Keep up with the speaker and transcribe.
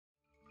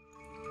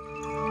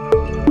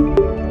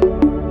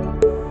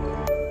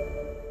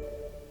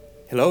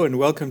Hello and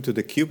welcome to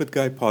the Qubit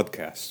Guy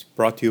podcast,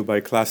 brought to you by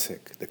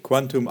Classic, the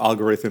quantum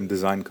algorithm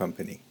design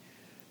company.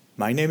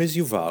 My name is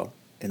Yuval,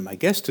 and my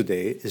guest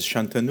today is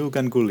Santanu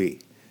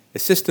Ganguly, a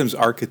systems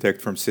architect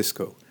from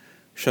Cisco.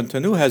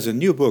 Santanu has a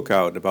new book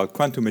out about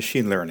quantum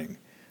machine learning.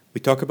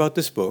 We talk about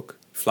this book,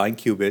 Flying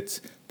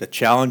Qubits, the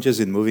challenges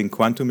in moving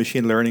quantum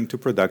machine learning to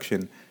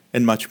production,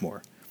 and much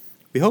more.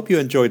 We hope you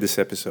enjoyed this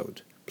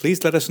episode.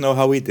 Please let us know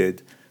how we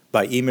did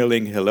by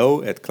emailing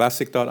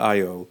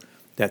hello@classic.io.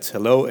 That's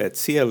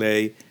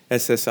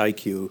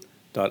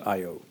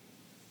hello@classiq.io.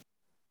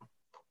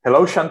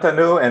 Hello,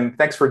 Shantanu, and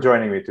thanks for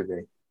joining me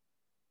today.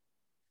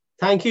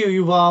 Thank you,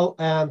 Yuval,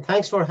 and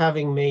thanks for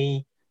having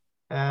me.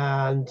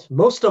 And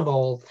most of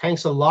all,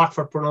 thanks a lot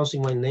for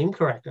pronouncing my name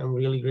correct. I'm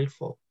really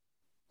grateful.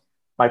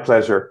 My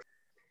pleasure.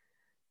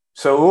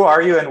 So who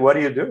are you and what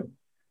do you do?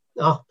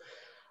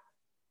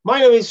 My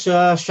name is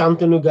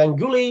Santanu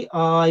Ganguly.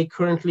 I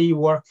currently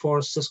work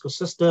for Cisco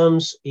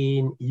Systems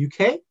in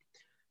UK.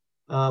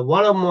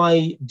 One of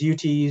my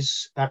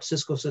duties at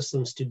Cisco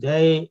Systems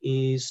today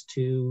is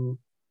to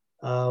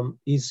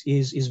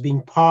is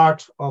being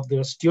part of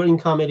their steering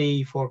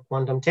committee for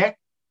quantum tech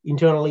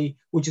internally,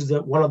 which is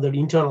one of their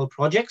internal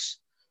projects.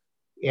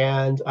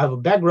 And I have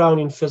a background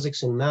in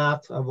physics and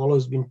math. I've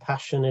always been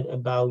passionate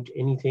about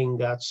anything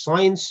that's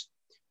science,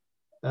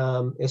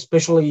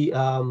 especially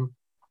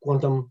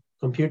quantum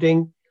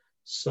computing.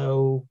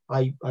 So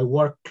I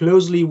work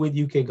closely with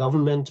UK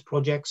government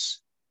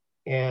projects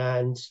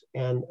and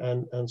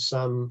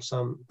some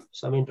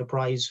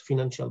enterprise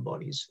financial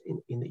bodies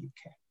in the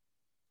UK.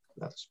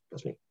 That's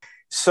me.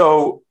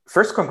 So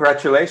first,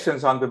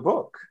 congratulations on the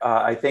book.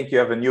 I think you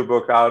have a new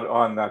book out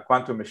on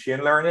quantum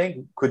machine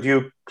learning. Could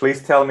you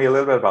please tell me a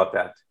little bit about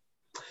that?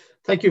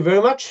 Thank you very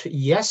much.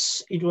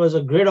 Yes, it was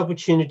a great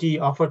opportunity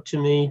offered to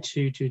me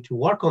to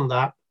work on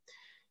that.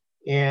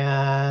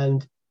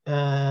 And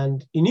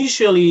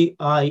initially,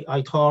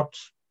 I thought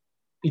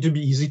it would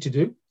be easy to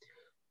do.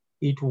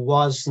 It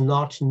was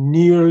not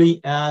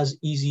nearly as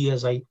easy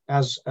as I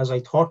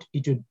thought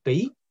it would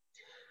be.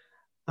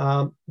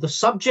 The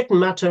subject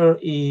matter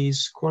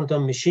is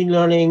quantum machine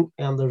learning,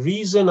 and the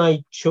reason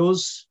I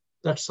chose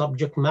that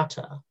subject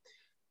matter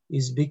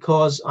is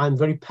because I'm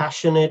very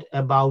passionate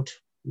about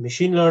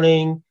machine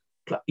learning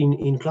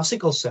in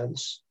classical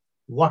sense,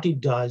 what it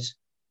does,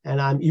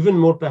 and I'm even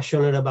more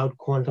passionate about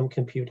quantum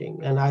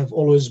computing. And I've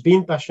always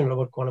been passionate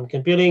about quantum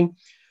computing.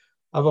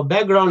 I have a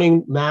background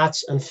in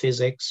maths and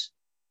physics,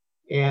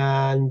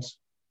 and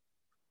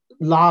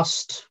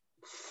last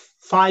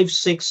 5,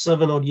 6,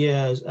 7 odd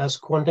years, as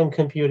quantum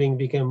computing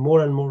became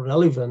more and more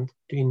relevant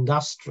to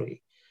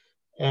industry,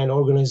 and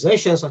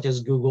organizations such as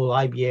Google,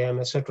 IBM,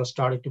 etc.,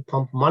 started to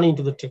pump money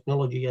into the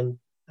technology, and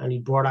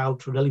it brought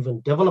out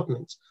relevant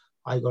developments,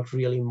 I got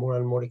really more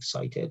and more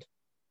excited.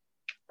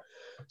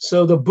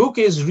 So the book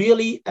is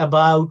really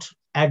about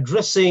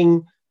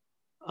addressing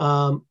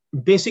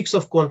basics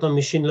of quantum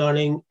machine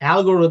learning,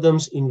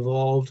 algorithms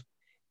involved,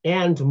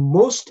 and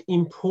most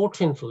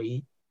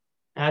importantly,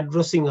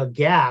 addressing a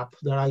gap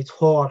that I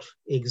thought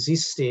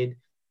existed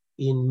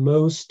in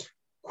most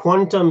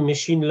quantum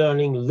machine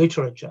learning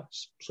literature,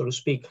 so to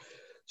speak.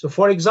 So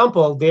for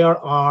example, there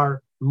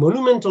are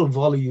monumental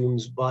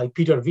volumes by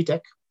Peter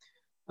Vitek.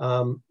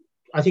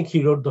 I think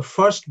he wrote the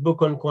first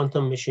book on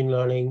quantum machine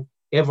learning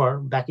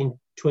ever back in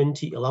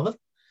 2011.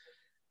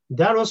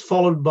 That was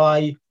followed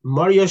by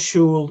Maria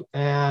Schul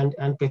and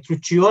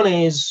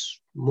Petruccione's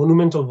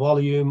monumental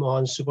volume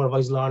on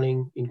supervised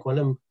learning in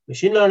quantum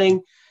machine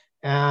learning.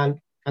 And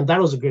that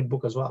was a great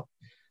book as well.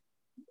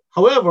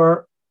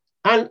 However,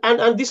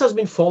 and this has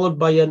been followed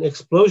by an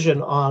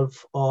explosion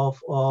of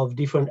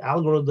different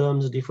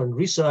algorithms, different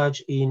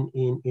research in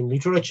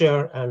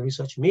literature and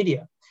research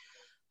media.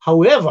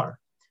 However,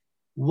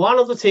 one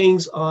of the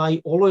things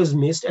I always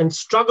missed and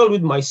struggled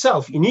with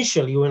myself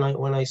initially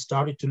when I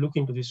started to look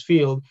into this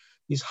field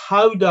is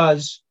how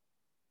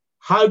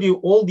do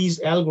all these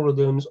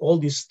algorithms, all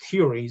these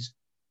theories,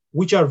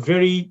 which are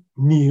very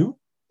new,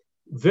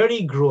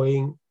 very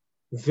growing,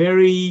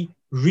 very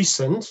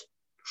recent,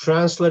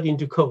 translate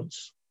into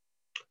codes.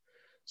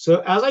 So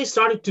as I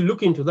started to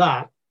look into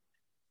that,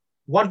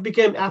 what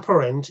became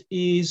apparent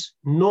is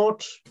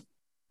not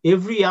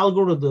every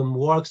algorithm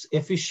works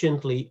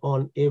efficiently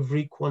on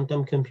every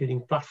quantum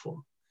computing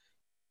platform.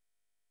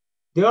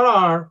 There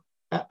are,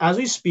 as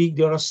we speak,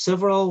 there are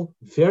several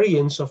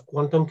variants of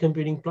quantum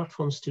computing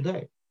platforms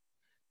today.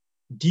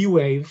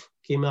 D-Wave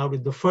came out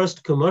with the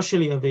first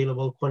commercially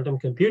available quantum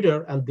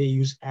computer, and they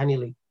use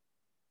annealing.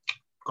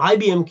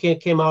 IBM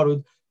came out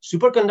with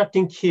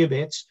superconducting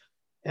qubits,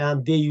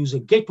 and they use a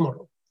gate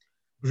model.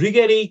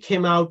 Rigetti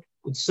came out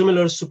with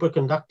similar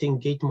superconducting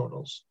gate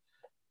models.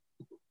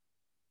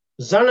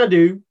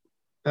 Xanadu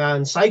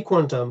and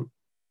PsiQuantum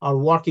are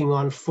working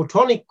on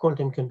photonic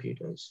quantum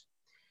computers.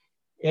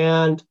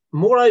 And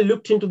more I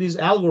looked into these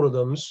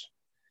algorithms,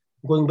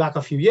 going back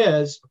a few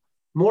years,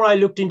 more I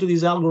looked into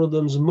these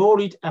algorithms, more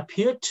it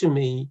appeared to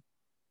me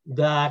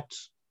that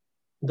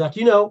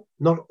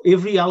not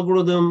every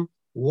algorithm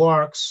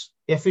works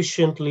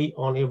efficiently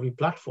on every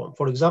platform.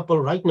 For example,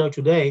 right now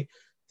today,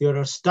 there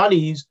are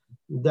studies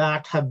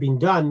that have been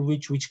done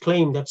which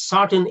claim that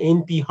certain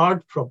NP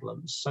hard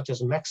problems, such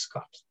as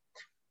MaxCut,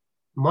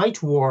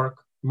 might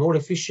work more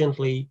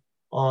efficiently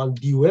on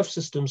DUF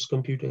systems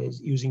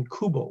computers using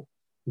Kubo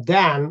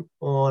than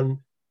on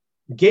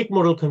gate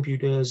model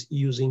computers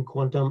using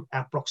quantum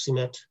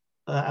approximate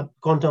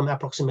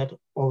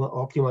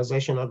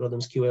optimization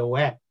algorithms,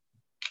 QAOA.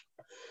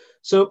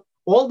 So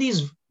all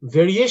these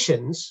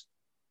variations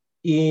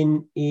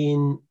in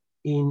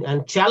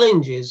and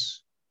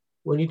challenges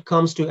when it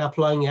comes to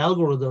applying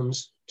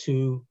algorithms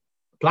to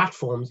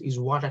platforms is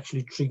what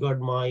actually triggered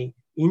my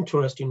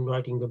interest in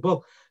writing the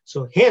book.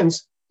 So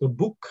hence, the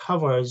book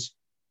covers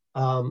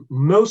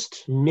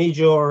most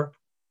major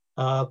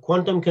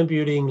quantum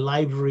computing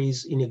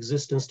libraries in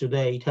existence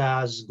today. It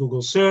has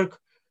Google Circ,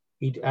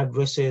 it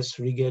addresses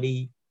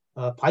Rigetti,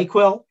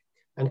 PyQuil,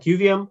 and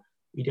QVM.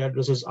 It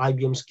addresses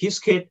IBM's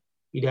Qiskit.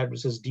 It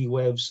addresses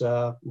D-Wave's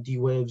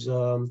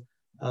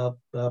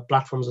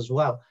platforms as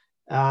well.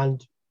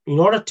 And in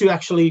order to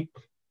actually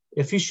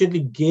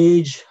efficiently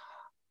gauge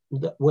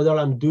whether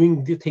I'm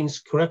doing the things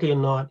correctly or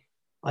not,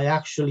 I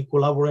actually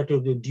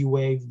collaborated with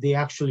D-Wave. They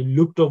actually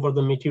looked over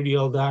the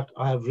material that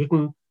I have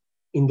written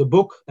in the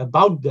book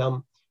about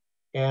them,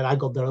 and I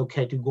got their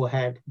okay to go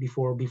ahead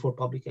before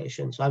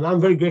publication. So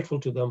I'm very grateful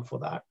to them for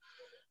that.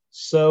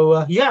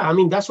 So yeah, I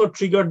mean, that's what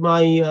triggered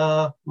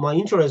my my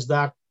interest,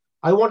 that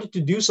I wanted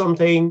to do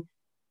something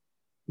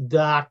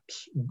that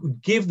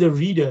would give the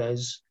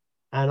readers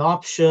an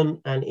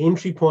option, an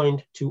entry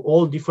point to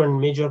all different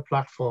major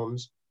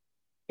platforms,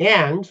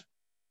 and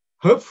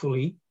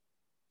hopefully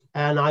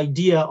an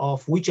idea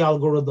of which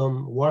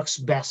algorithm works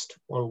best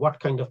on what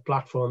kind of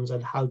platforms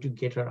and how to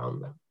get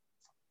around them.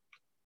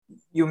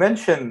 You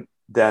mentioned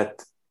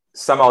that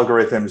some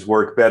algorithms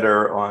work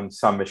better on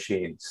some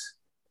machines,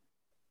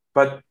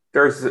 but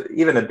there's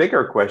even a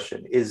bigger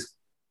question. Is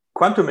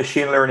quantum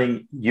machine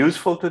learning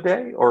useful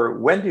today, or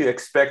when do you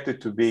expect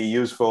it to be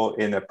useful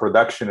in a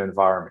production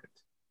environment?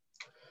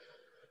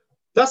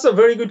 That's a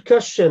very good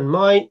question.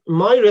 My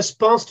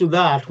response to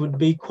that would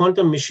be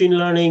quantum machine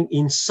learning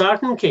in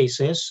certain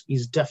cases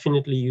is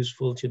definitely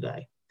useful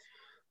today.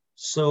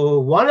 So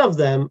one of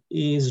them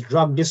is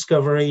drug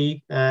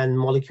discovery and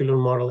molecular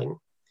modeling.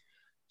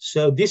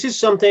 So this is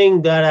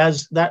something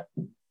that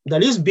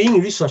is being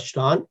researched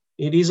on.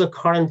 It is a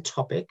current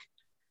topic,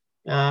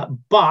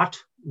 but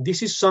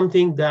this is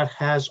something that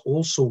has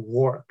also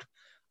worked.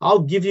 I'll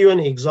give you an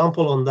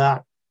example on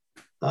that.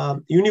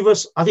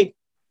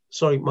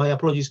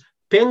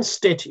 Penn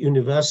State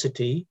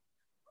University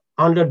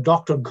under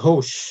Dr.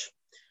 Ghosh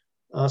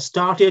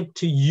started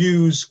to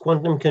use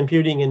quantum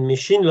computing and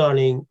machine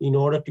learning in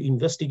order to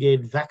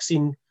investigate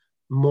vaccine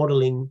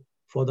modeling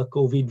for the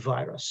COVID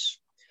virus.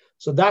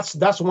 So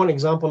that's one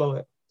example of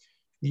it.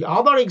 The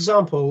other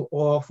example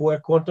of where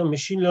quantum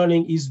machine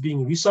learning is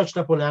being researched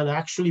upon and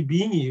actually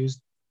being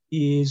used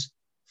is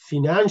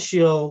in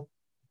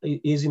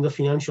the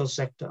financial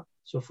sector.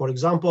 So for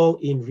example,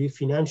 in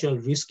financial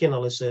risk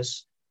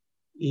analysis,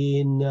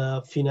 in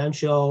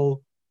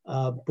financial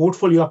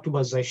portfolio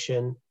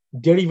optimization,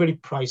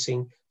 derivative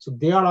pricing. So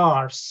there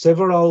are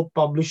several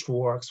published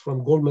works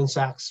from Goldman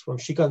Sachs, from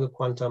Chicago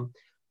Quantum,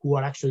 who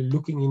are actually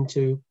looking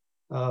into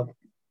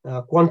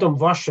quantum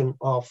version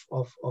of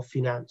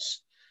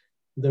finance.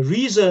 The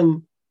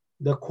reason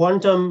the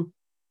quantum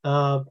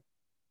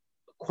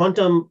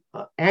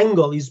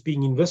angle is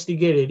being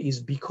investigated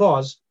is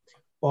because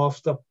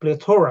of the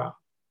plethora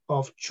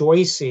of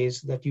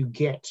choices that you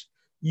get.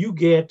 You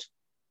get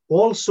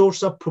all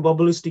sorts of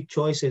probabilistic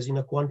choices in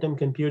a quantum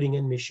computing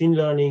and machine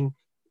learning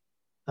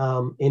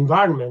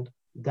environment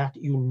that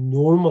you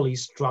normally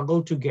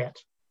struggle to get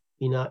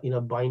in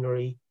a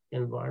binary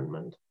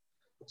environment.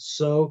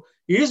 So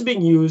it is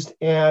being used,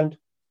 and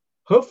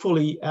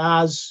hopefully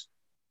as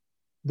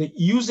the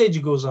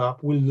usage goes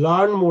up, we'll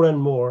learn more and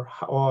more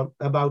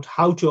about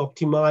how to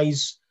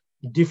optimize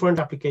different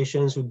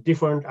applications with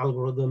different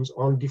algorithms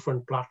on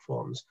different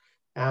platforms.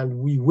 And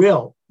we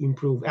will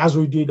improve, as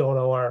we did on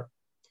our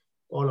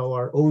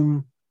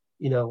own,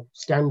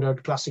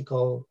 standard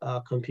classical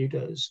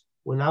computers.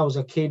 When I was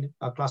a kid,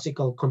 a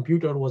classical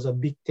computer was a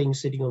big thing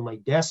sitting on my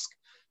desk.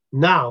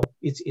 Now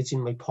it's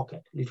in my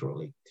pocket,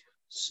 literally.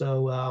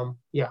 So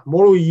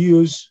more we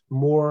use,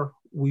 more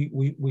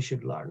we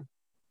should learn.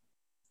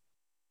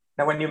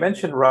 Now, when you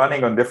mention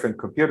running on different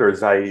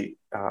computers, I'm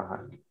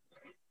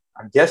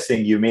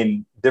guessing you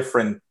mean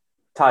different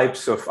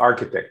types of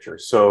architecture.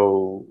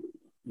 So,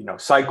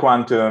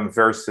 PsiQuantum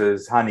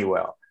versus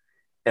Honeywell,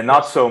 and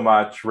not so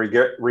much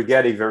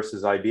Rigetti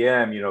versus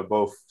IBM,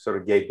 both sort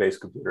of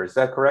gate-based computers. Is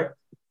that correct?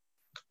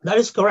 That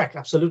is correct.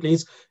 Absolutely.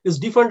 It's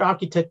different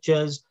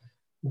architectures.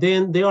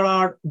 Then there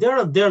are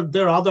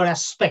other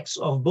aspects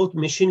of both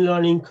machine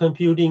learning,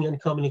 computing,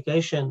 and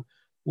communication,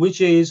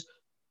 which is,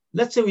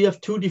 let's say we have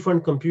two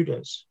different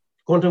computers,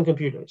 quantum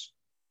computers.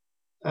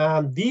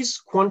 These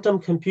quantum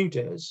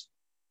computers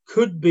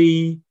could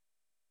be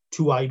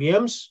two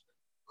IBMs,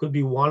 could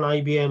be one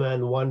IBM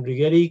and one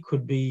Rigetti,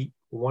 could be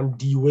one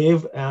D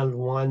wave and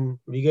one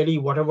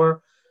Rigetti,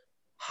 whatever.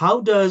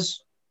 How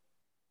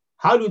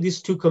do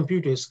these two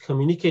computers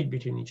communicate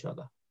between each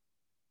other?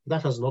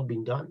 That has not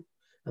been done.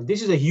 And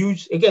this is a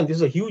huge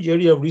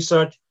area of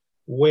research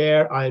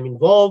where I'm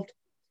involved,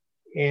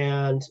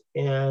 and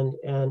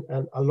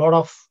a lot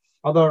of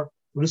other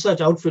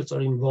research outfits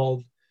are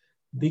involved,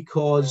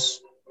 because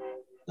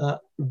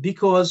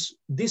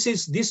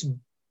this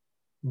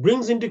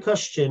brings into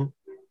question,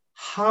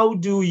 how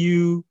do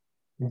you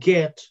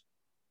get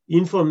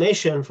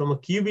information from a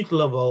qubit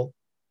level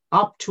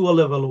up to a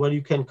level where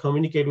you can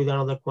communicate with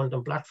another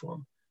quantum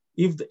platform,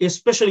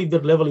 especially if the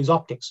level is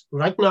optics.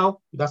 Right now,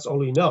 that's all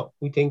we know.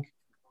 We think,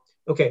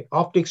 okay,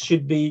 optics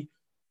should be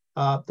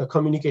the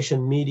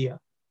communication media,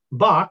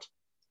 but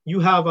you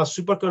have a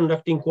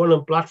superconducting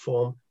quantum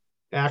platform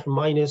at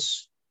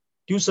minus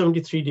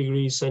 273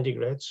 degrees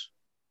centigrades,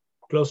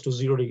 close to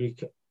 0 degree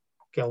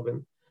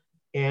Kelvin.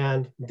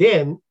 And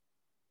then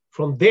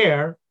from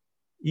there,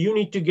 you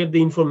need to get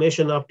the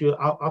information up to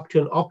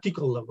an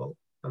optical level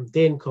and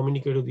then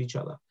communicate with each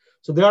other.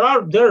 So there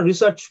are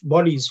research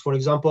bodies, for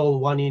example,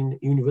 one in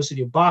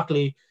University of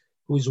Berkeley,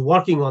 who is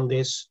working on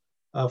this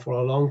for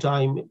a long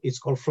time. It's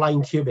called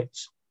flying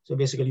qubits. So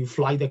basically you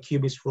fly the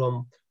qubits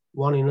from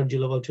one energy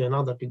level to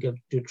another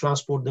to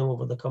transport them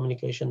over the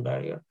communication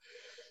barrier.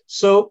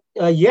 So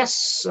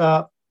yes,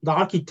 the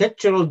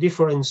architectural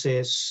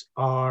differences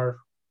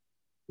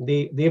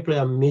they play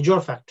a major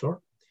factor,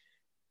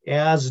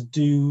 as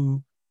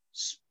do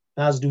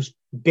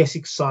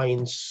basic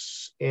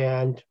science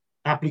and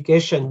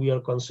application we are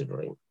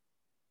considering.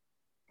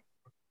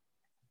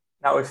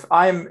 Now, if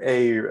I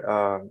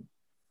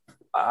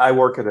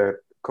work at a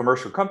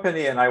commercial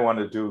company and I want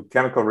to do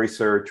chemical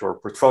research or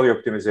portfolio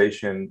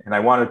optimization, and I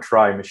want to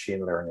try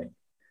machine learning,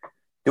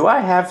 do I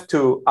have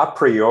to a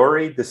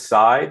priori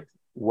decide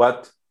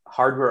what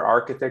hardware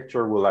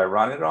architecture will I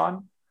run it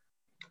on?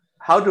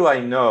 How do I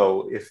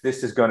know if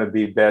this is going to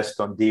be best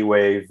on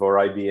D-Wave or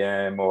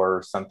IBM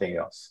or something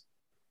else?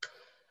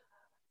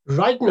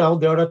 Right now,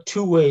 there are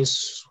two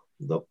ways.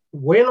 The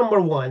way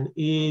number one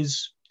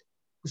is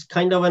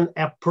kind of an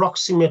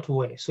approximate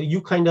way. So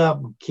you kind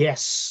of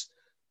guess,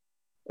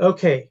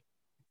 okay,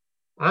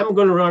 I'm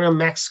going to run a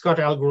max cut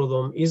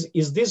algorithm.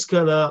 Is this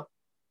going to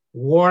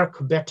work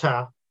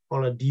better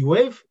on a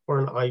D-Wave or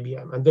an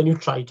IBM? And then you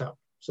try it out.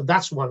 So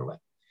that's one way.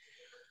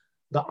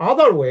 The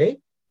other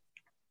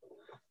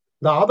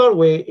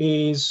way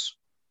is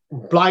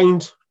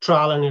blind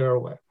trial and error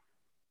way.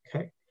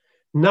 Okay.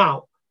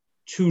 Now,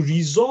 to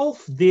resolve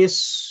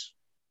these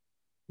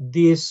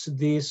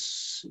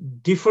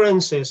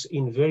differences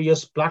in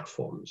various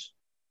platforms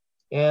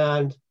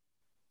and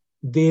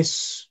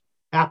this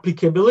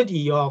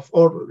applicability of,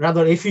 or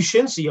rather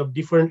efficiency of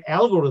different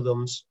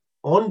algorithms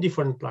on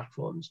different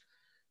platforms,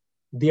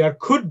 there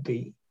could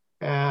be,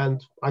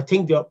 and I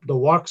think the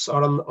works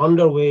are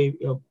underway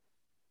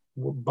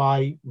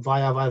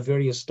via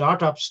various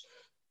startups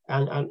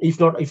and if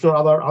not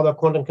other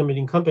quantum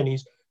computing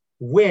companies,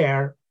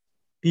 where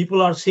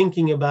people are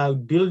thinking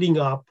about building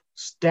up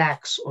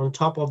stacks on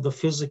top of the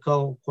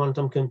physical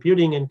quantum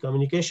computing and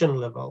communication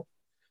level,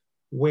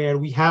 where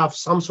we have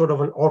some sort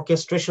of an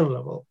orchestration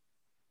level,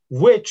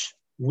 which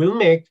will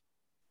make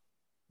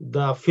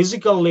the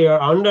physical layer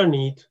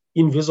underneath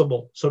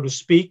invisible, so to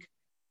speak.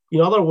 In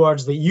other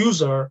words, the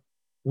user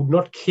would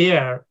not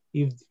care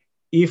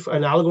if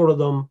an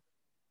algorithm,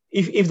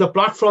 if the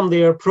platform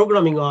they're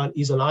programming on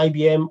is an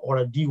IBM or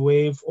a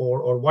D-Wave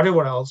or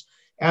whatever else,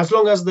 as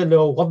long as they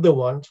know what they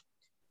want,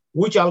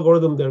 which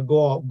algorithm they're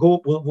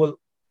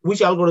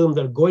which algorithm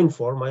they're going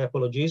for, my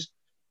apologies,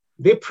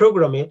 they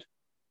program it,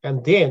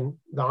 and then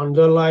the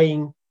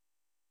underlying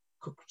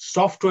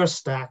software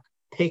stack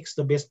picks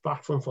the best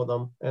platform for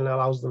them and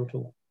allows them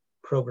to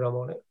program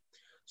on it.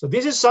 So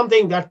this is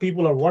something that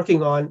people are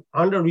working on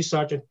under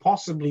research, and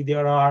possibly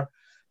there are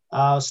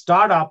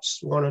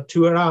startups, one or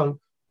two around,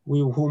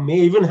 who may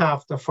even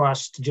have the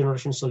first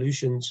generation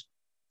solutions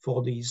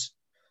for these.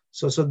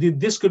 So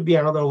this could be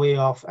another way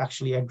of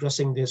actually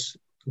addressing this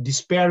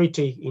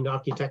disparity in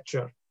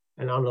architecture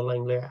and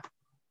underlying layer.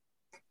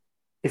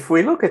 If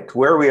we look at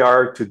where we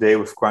are today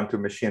with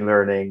quantum machine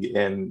learning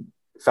and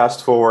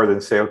fast forward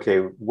and say, okay,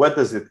 what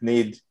does it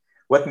need?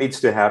 What needs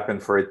to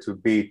happen for it to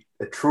be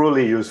a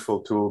truly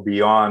useful tool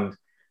beyond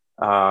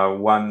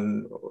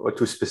one or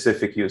two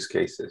specific use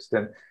cases?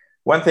 Then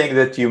one thing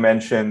that you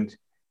mentioned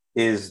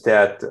is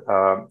that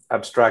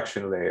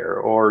abstraction layer,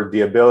 or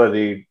the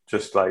ability,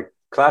 just like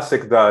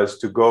Classic does,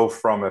 to go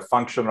from a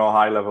functional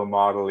high-level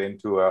model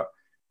into a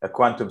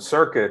quantum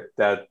circuit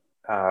that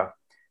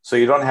so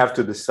you don't have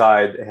to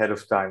decide ahead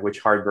of time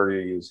which hardware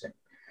you're using.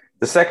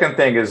 The second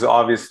thing is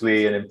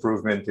obviously an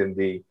improvement in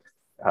the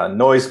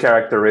noise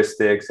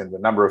characteristics and the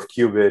number of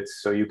qubits,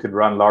 so you could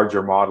run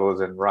larger models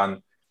and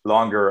run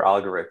longer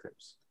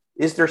algorithms.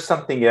 Is there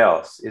something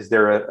else? Is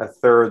there a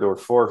third or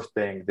fourth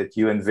thing that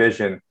you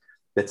envision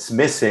that's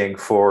missing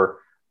for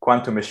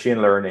quantum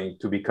machine learning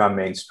to become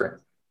mainstream?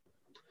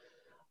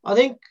 I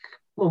think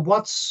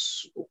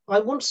I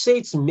won't say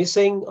it's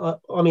missing.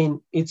 I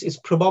mean, it's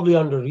probably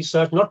under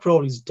research. Not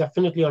probably, it's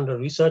definitely under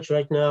research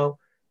right now,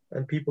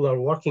 and people are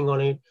working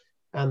on it.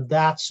 And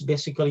that's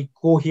basically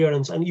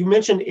coherence. And you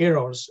mentioned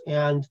errors,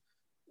 and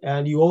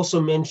you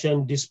also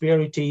mentioned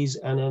disparities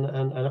and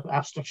an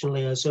abstraction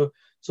layer. So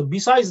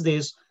besides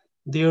this,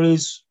 there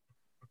is,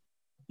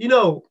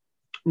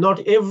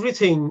 not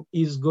everything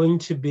is going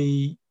to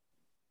be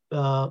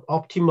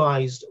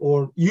optimized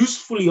or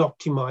usefully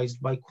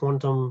optimized by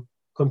quantum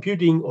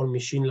computing or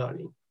machine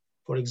learning.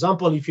 For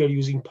example, if you're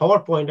using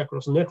PowerPoint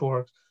across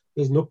networks,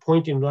 there's no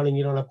point in running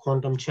it on a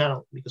quantum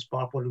channel because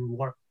PowerPoint will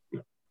work,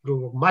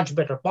 much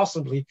better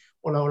possibly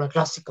on a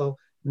classical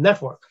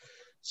network.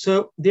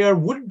 So there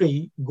would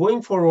be,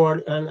 going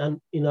forward, and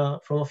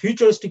from a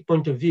futuristic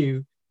point of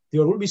view,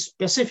 there will be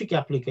specific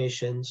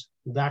applications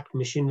that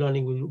machine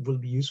learning will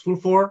be useful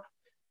for.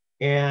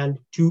 And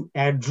to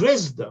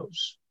address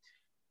those,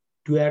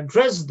 to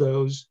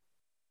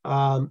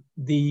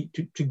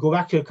go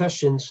back to your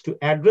questions, to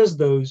address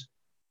those,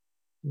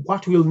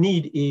 what we'll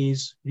need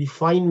is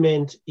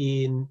refinement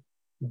in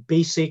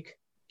basic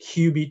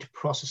qubit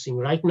processing.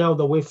 Right now,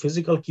 the way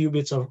physical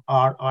qubits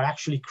are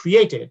actually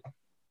created,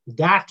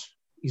 that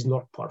is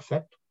not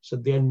perfect. So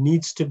there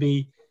needs to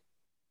be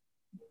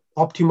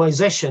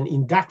optimization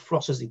in that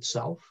process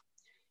itself.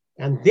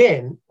 And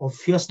then,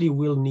 obviously,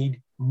 we'll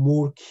need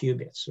more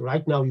qubits.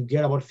 Right now, you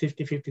get about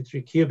 53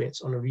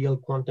 qubits on a real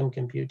quantum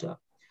computer.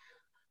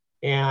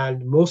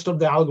 And most of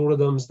the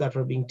algorithms that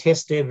are being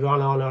tested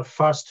are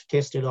first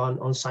tested on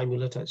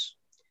simulators.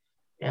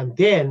 And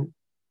then,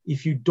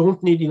 if you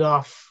don't need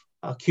enough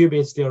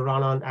qubits, they're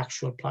run on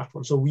actual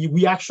platforms. So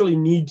we actually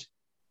need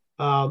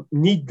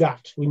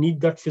that. We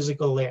need that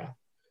physical layer.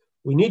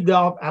 We need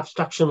the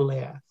abstraction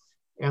layer.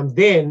 And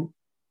then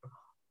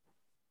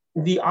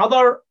the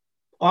other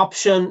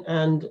option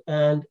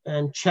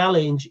and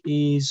challenge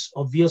is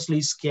obviously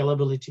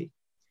scalability.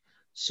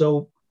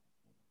 So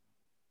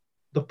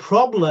the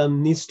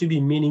problem needs to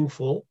be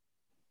meaningful.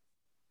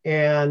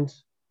 And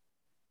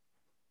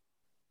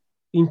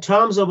in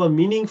terms of a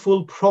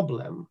meaningful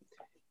problem,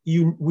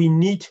 we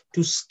need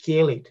to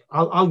scale it.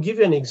 I'll give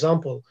you an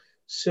example.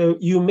 So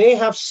you may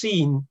have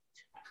seen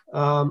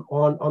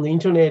on the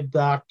internet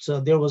that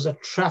there was a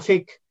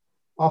traffic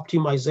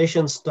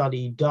optimization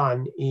study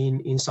done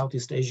in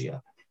Southeast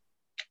Asia.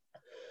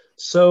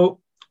 So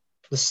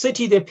the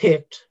city they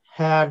picked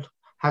has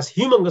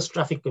humongous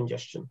traffic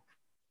congestion.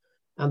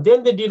 And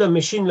then they did a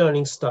machine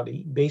learning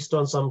study based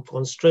on some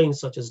constraints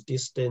such as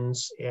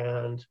distance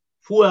and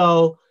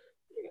fuel,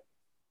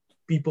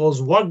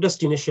 people's work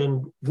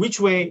destination, which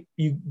way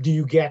do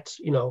you get,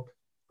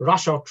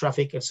 rush hour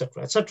traffic, et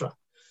cetera, et cetera.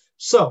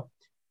 So,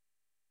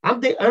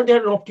 and they had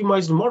an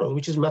optimized model,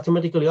 which is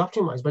mathematically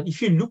optimized. But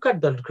if you look at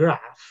the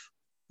graph,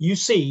 you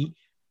see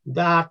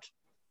that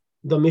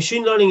the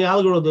machine learning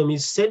algorithm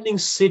is sending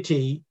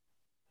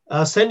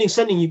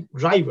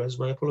drivers,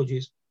 my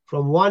apologies,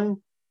 from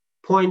one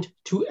point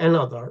to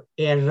another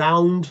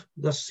around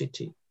the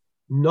city,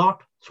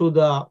 not through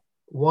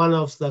one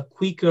of the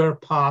quicker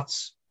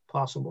paths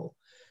possible.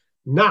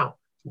 Now,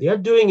 they're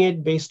doing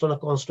it based on a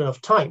constraint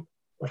of time.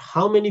 But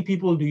how many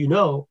people do you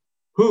know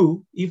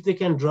who, if they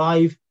can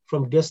drive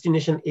from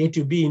destination A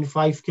to B in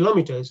 5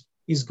 kilometers,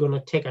 is going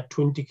to take a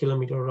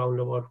 20-kilometer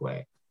roundabout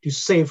way to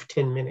save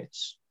 10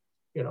 minutes?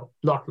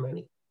 Not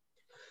many.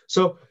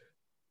 So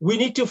we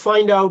need to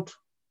find out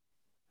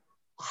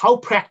how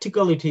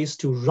practical it is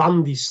to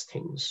run these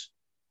things.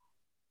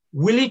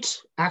 Will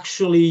it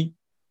actually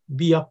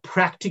be a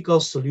practical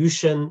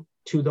solution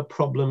to the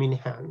problem in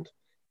hand?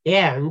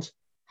 And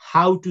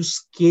how to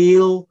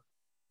scale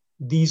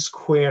these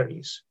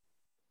queries.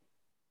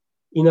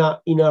 In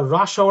a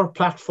rush hour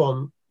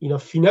platform, in a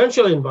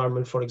financial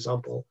environment, for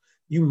example,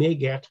 you may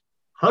get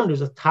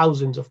hundreds of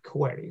thousands of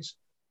queries.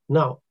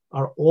 Now,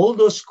 are all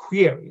those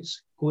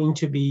queries going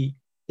to be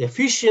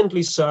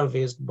efficiently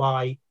serviced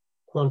by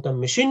quantum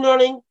machine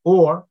learning,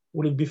 or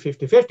would it be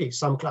 50-50,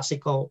 some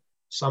classical,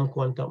 some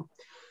quantum?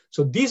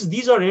 So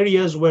these are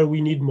areas where we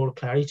need more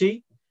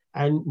clarity.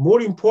 And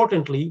more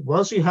importantly,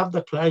 once we have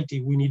the clarity,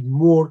 we need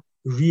more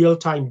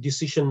real-time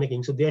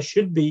decision-making. So there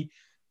should be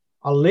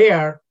a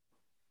layer,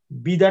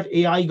 be that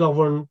AI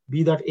governed,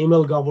 be that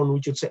ML governed,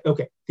 which would say,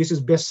 okay, this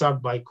is best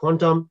served by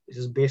quantum, this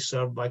is best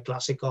served by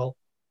classical,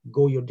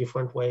 go your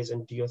different ways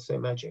and do your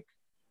magic.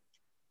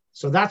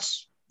 So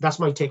that's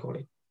my take on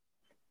it.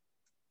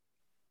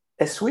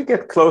 As we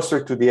get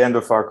closer to the end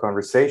of our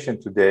conversation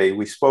today,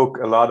 we spoke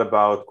a lot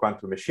about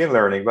quantum machine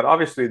learning, but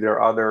obviously there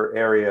are other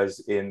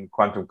areas in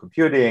quantum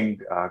computing,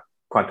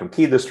 quantum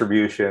key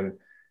distribution,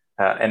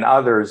 and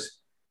others.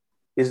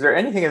 Is there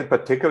anything in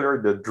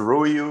particular that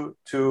drew you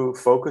to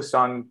focus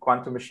on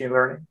quantum machine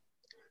learning?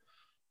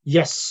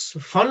 Yes,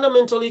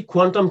 fundamentally,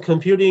 quantum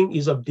computing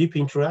is of deep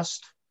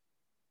interest.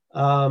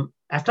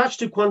 Attached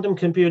to quantum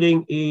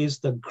computing is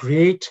the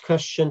great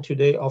question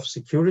today of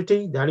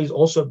security. That is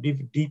also of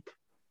deep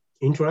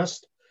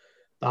interest.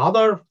 The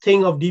other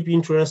thing of deep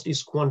interest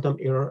is quantum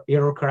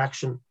error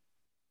correction.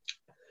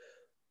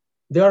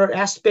 there are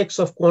aspects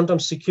of quantum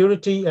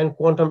security and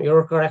quantum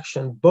error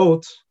correction,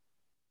 both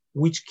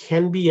which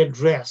can be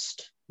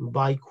addressed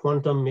by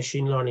quantum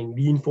machine learning,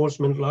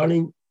 reinforcement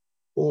learning,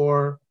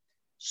 or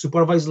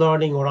supervised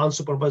learning or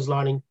unsupervised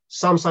learning,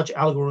 some such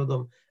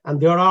algorithm. And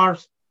there are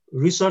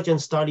research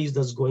and studies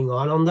that's going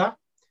on that.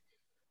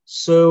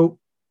 So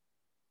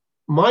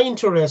my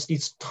interest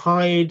is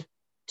tied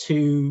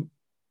to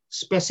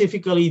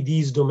specifically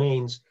these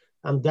domains.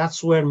 And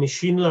that's where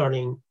machine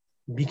learning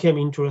became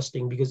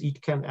interesting, because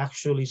it can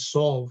actually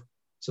solve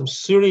some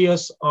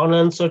serious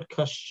unanswered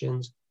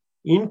questions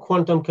in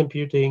quantum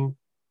computing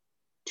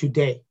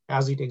today,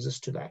 as it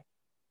exists today.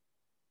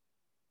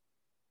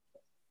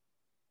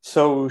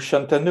 So,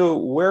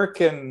 Shantanu, where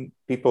can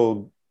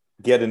people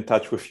get in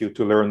touch with you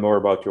to learn more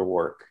about your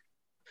work?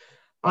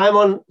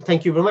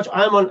 Thank you very much.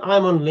 I'm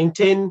on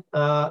LinkedIn.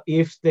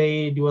 If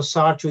they do a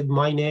search with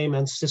my name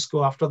and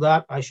Cisco after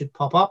that, I should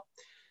pop up.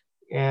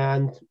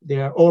 And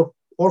there, or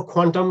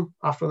quantum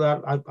after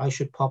that, I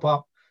should pop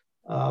up.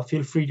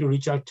 Feel free to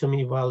reach out to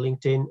me via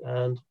LinkedIn,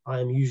 and I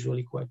am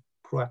usually quite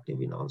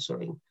proactive in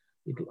answering.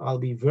 I'll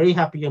be very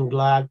happy and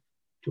glad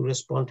to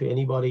respond to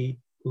anybody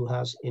who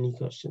has any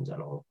questions at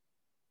all.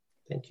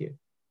 Thank you.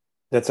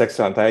 That's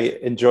excellent. I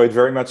enjoyed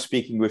very much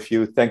speaking with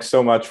you. Thanks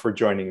so much for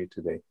joining me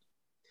today.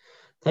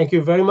 Thank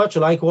you very much.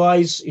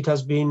 Likewise, it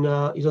has been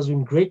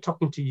great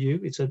talking to you.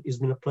 It's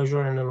been a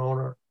pleasure and an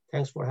honor.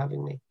 Thanks for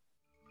having me.